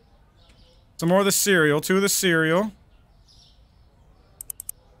 Some more of the cereal. 2 of the cereal.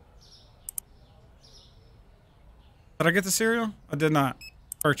 Did I get the cereal? I did not.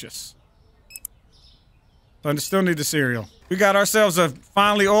 Purchase. So I still need the cereal. We got ourselves a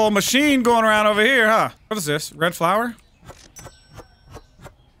finely oiled machine going around over here, huh? What is this? Red flour?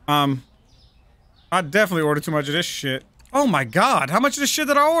 I definitely ordered too much of this shit. Oh my god, how much of this shit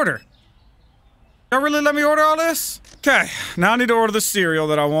did I order? Y'all really let me order all this? Okay, now I need to order the cereal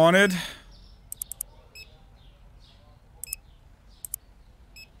that I wanted.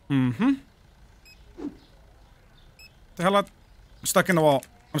 The hell I'm stuck in the wall.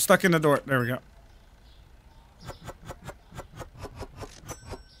 I'm stuck in the door. There we go.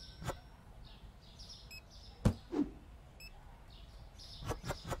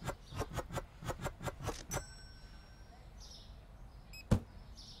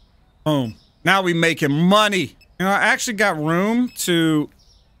 Boom. Now we making money. You know, I actually got room to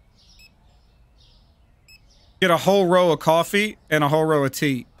get a whole row of coffee and a whole row of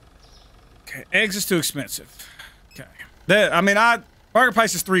tea. Okay, eggs is too expensive. Okay. I mean, market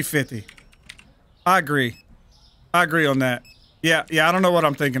price is $3.50. I agree. I agree on that. Yeah, I don't know what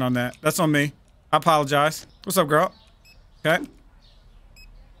I'm thinking on that. That's on me. I apologize. What's up, girl? Okay.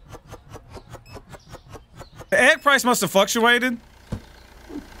 The egg price must have fluctuated.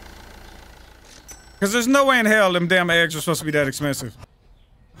 Because there's no way in hell them damn eggs are supposed to be that expensive.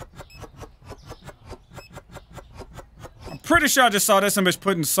 I'm pretty sure I just saw this bitch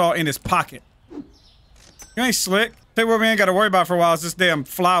putting salt in his pocket. You ain't slick. Tell you what we ain't got to worry about for a while is this damn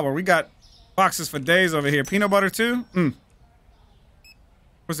flour. We got boxes for days over here. Peanut butter too?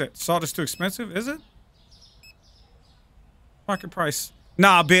 What's that? Salt is too expensive? Is it? Market price.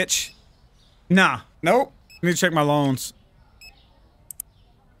 Nah, bitch. Nah. Nope. I need to check my loans.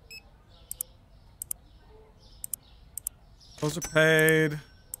 Those are paid.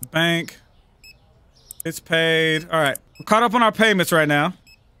 Bank. It's paid. All right. We're caught up on our payments right now.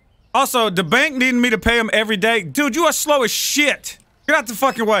 Also, the bank needing me to pay them every day. Dude, you are slow as shit. Get out the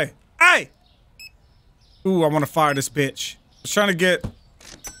fucking way. Hey! Ooh, I want to fire this bitch. I was trying to get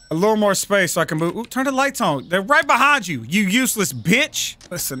a little more space so I can move. Ooh, turn the lights on. They're right behind you, you useless bitch.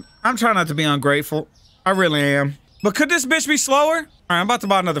 Listen, I'm trying not to be ungrateful. I really am. But could this bitch be slower? All right, I'm about to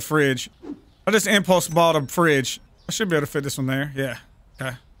buy another fridge. I just impulse bought a fridge. I should be able to fit this one there. Yeah.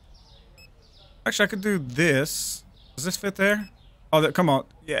 Okay. Actually, I could do this. Does this fit there? Oh, come on.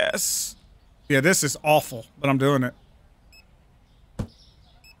 Yes. Yeah, this is awful, but I'm doing it.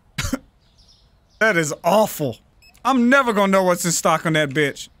 That is awful. I'm never gonna know what's in stock on that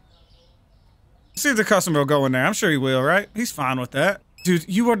bitch. See if the customer will go in there. I'm sure he will, right? He's fine with that. Dude,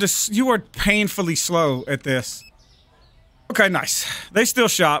 you are painfully slow at this. Okay, nice. They still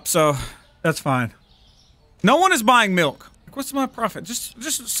shop, so that's fine. No one is buying milk. Like, what's my profit?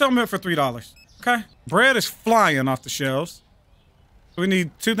 Just sell milk for $3. Okay? Bread is flying off the shelves. We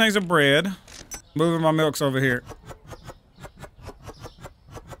need 2 things of bread. Moving my milks over here.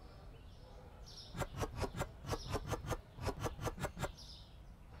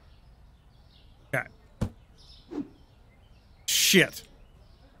 Okay. Shit.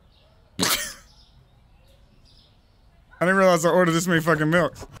 I didn't realize I ordered this many fucking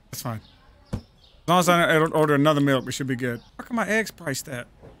milks. That's fine. As long as I don't order another milk, we should be good. How come my eggs priced at?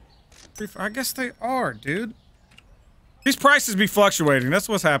 I guess they are, dude. These prices be fluctuating. That's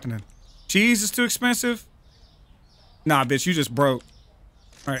what's happening. Cheese is too expensive? Nah, bitch, you just broke.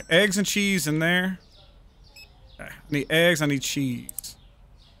 Alright, eggs and cheese in there. Okay, I need eggs, I need cheese.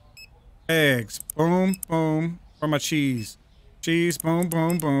 Eggs. Boom, boom. Where my cheese? Cheese, boom,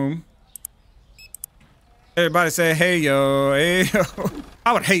 boom, boom. Everybody say, hey, yo, hey, yo.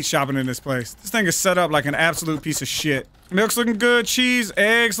 I would hate shopping in this place. This thing is set up like an absolute piece of shit. Milk's looking good. Cheese,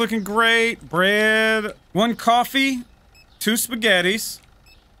 eggs looking great. Bread. 1 coffee. 2 spaghettis.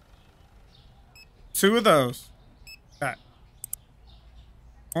 2 of those. Got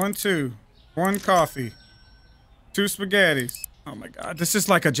 1, 2. 1 coffee. 2 spaghettis. Oh my god, this is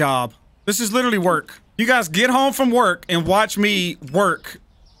like a job. This is literally work. You guys get home from work and watch me work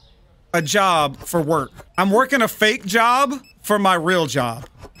a job for work. I'm working a fake job for my real job.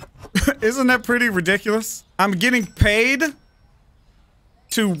 Isn't that pretty ridiculous? I'm getting paid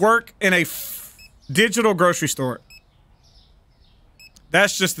to work in a digital grocery store.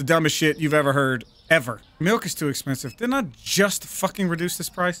 That's just the dumbest shit you've ever heard, ever. Milk is too expensive. Didn't I just fucking reduce this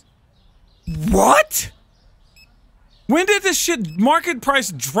price? What? When did this shit market price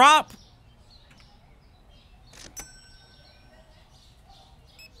drop?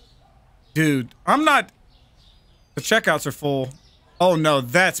 Dude, I'm not... The checkouts are full. Oh no,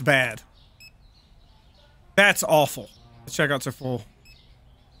 that's bad. That's awful. The checkouts are full.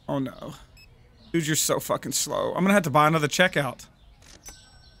 Oh no. Dude, you're so fucking slow. I'm gonna have to buy another checkout.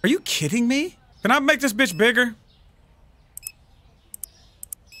 Are you kidding me? Can I make this bitch bigger?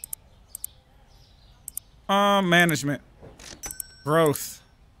 Management. Growth.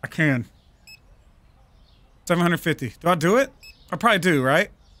 I can. 750. Do I do it? I probably do, right?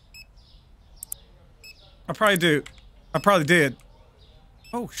 I probably do. I probably did.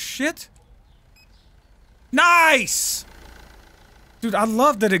 Oh, shit. Nice! Dude, I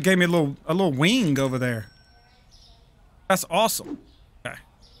love that it gave me a little wing over there. That's awesome. Okay.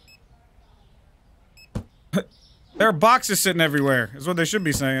 There are boxes sitting everywhere, is what they should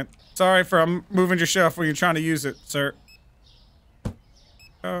be saying. Sorry for moving your shelf when you're trying to use it, sir.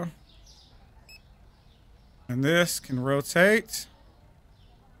 And this can rotate.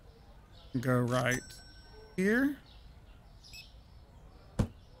 Go right here.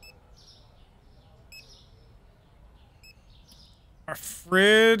 Our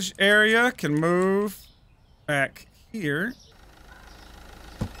fridge area can move back here.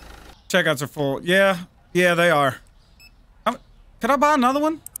 Checkouts are full. Yeah, they are. Can I buy another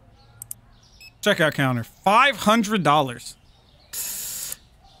one? Checkout counter. $500.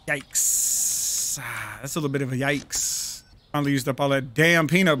 Yikes. That's a little bit of a yikes. Finally used up all that damn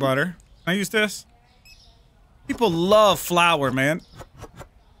peanut butter. Can I use this? People love flour, man.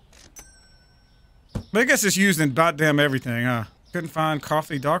 But I guess it's used in goddamn everything, huh? Couldn't find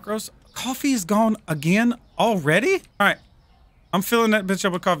coffee dark roast. Coffee is gone again already? Alright. I'm filling that bitch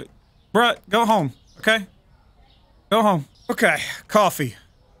up with coffee. Bruh, go home, okay? Go home. Okay, coffee.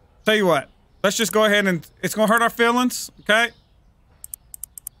 Tell you what. Let's just go ahead and... It's gonna hurt our feelings, okay?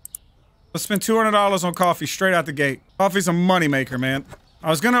 Let's spend $200 on coffee straight out the gate. Coffee's a moneymaker, man. I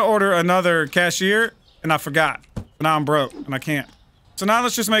was gonna order another cashier, and I forgot. Now I'm broke, and I can't. So now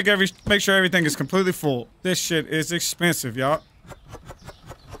let's just make sure everything is completely full. This shit is expensive, y'all.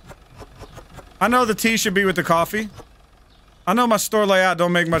 I know the tea should be with the coffee. I know my store layout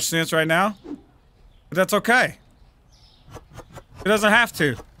don't make much sense right now. But that's okay. It doesn't have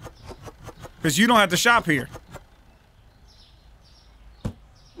to. Because you don't have to shop here.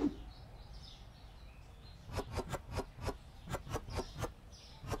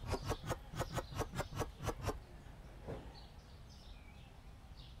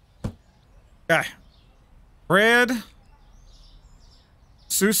 Okay. Bread.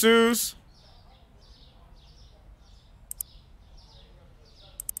 Susus.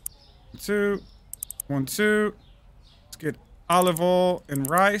 2. 1, 2. Let's get olive oil and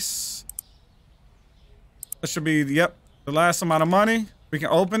rice. That should be, yep, the last amount of money. We can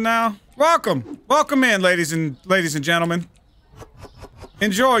open now. Welcome. Welcome in, ladies and gentlemen.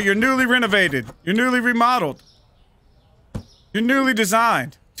 Enjoy your newly renovated, your newly remodeled, your newly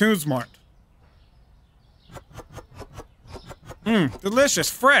designed TOONZ-MART. Delicious,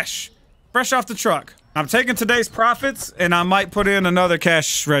 fresh off the truck. I'm taking today's profits, and I might put in another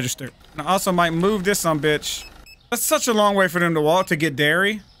cash register. And I also might move this bitch. That's such a long way for them to walk to get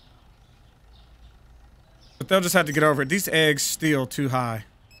dairy. But they'll just have to get over it. These eggs still too high.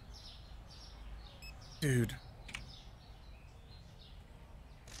 Dude.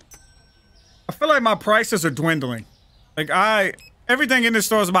 I feel like my prices are dwindling. Like everything in this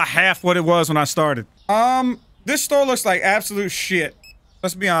store is about half what it was when I started. This store looks like absolute shit.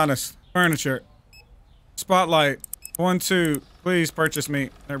 Let's be honest. Furniture. Spotlight. 1, 2. Please purchase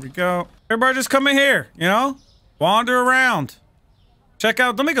me. There we go. Everybody just come in here, you know? Wander around. Check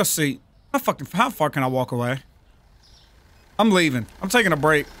out. Let me go see. How far can I walk away? I'm leaving. I'm taking a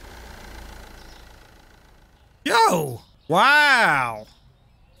break. Yo! Wow!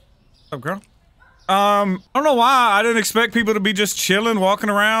 What's up, girl? I don't know why I didn't expect people to be just chilling, walking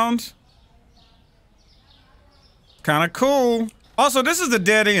around. Kind of cool. Also, this is the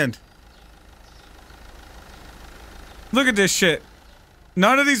dead end. Look at this shit.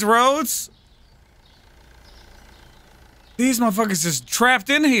 None of these roads. These motherfuckers just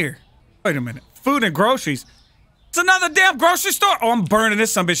trapped in here. Wait a minute. Food and groceries. It's another damn grocery store. Oh, I'm burning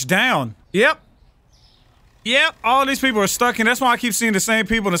this sumbitch down. Yep. Yep. All these people are stuck in. That's why I keep seeing the same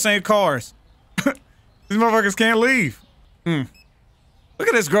people in the same cars. These motherfuckers can't leave. Look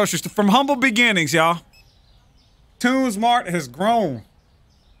at this grocery store. From humble beginnings, y'all. TOONZ-MART has grown.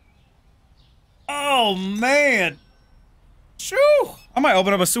 Oh, man. Shoo. I might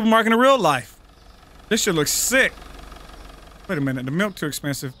open up a supermarket in real life. This shit looks sick. Wait a minute. The milk too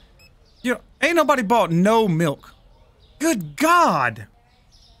expensive. You know, ain't nobody bought no milk. Good God.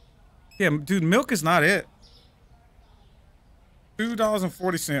 Yeah, dude, milk is not it.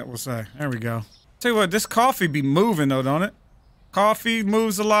 $2.40, we'll say. There we go. Tell you what, this coffee be moving though, don't it? Coffee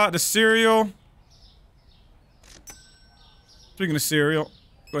moves a lot. The cereal. Speaking of cereal,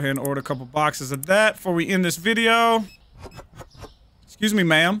 go ahead and order a couple boxes of that before we end this video. Excuse me,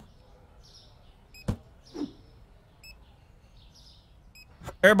 ma'am.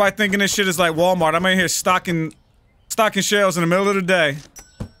 Everybody thinking this shit is like Walmart. I'm in here stocking shelves in the middle of the day.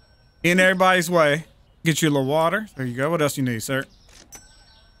 In everybody's way. Get you a little water. There you go. What else you need, sir?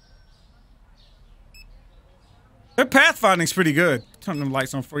 Their pathfinding's pretty good. Turn them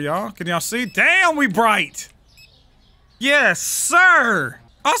lights on for y'all. Can y'all see? Damn, we bright. Yes, sir.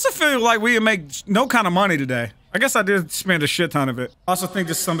 I also feel like we make no kind of money today. I guess I did spend a shit ton of it. I also think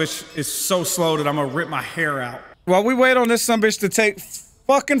this sumbitch is so slow that I'm gonna rip my hair out. While we wait on this sumbitch to take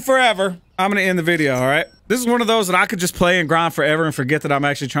fucking forever, I'm gonna end the video, alright? This is one of those that I could just play and grind forever and forget that I'm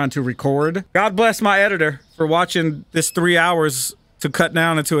actually trying to record. God bless my editor for watching this 3 hours to cut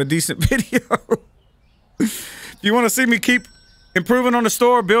down into a decent video. If you want to see me keep improving on the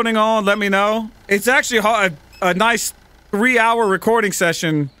store, building on, let me know. It's actually a nice 3-hour recording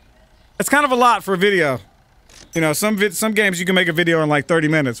session. It's kind of a lot for a video. You know, some games you can make a video in like 30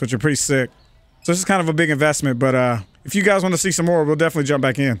 minutes, which are pretty sick. So this is kind of a big investment, but if you guys want to see some more, we'll definitely jump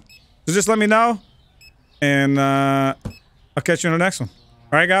back in. So just let me know, and I'll catch you in the next one.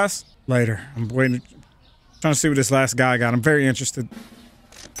 All right, guys? Later. I'm waiting, trying to see what this last guy got. I'm very interested.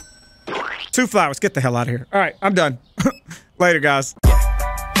 2 flowers. Get the hell out of here. All right, I'm done. Later, guys.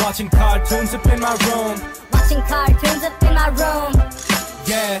 Watching cartoons up in my room. Watching cartoons up in my room.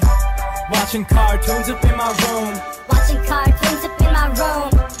 Yeah. Watching cartoons up in my room. Watching cartoons up in my room.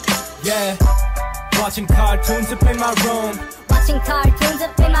 Yeah. Watching cartoons up in my room. Watching cartoons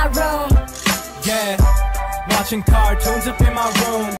up in my room. Yeah. Watching cartoons up in my room.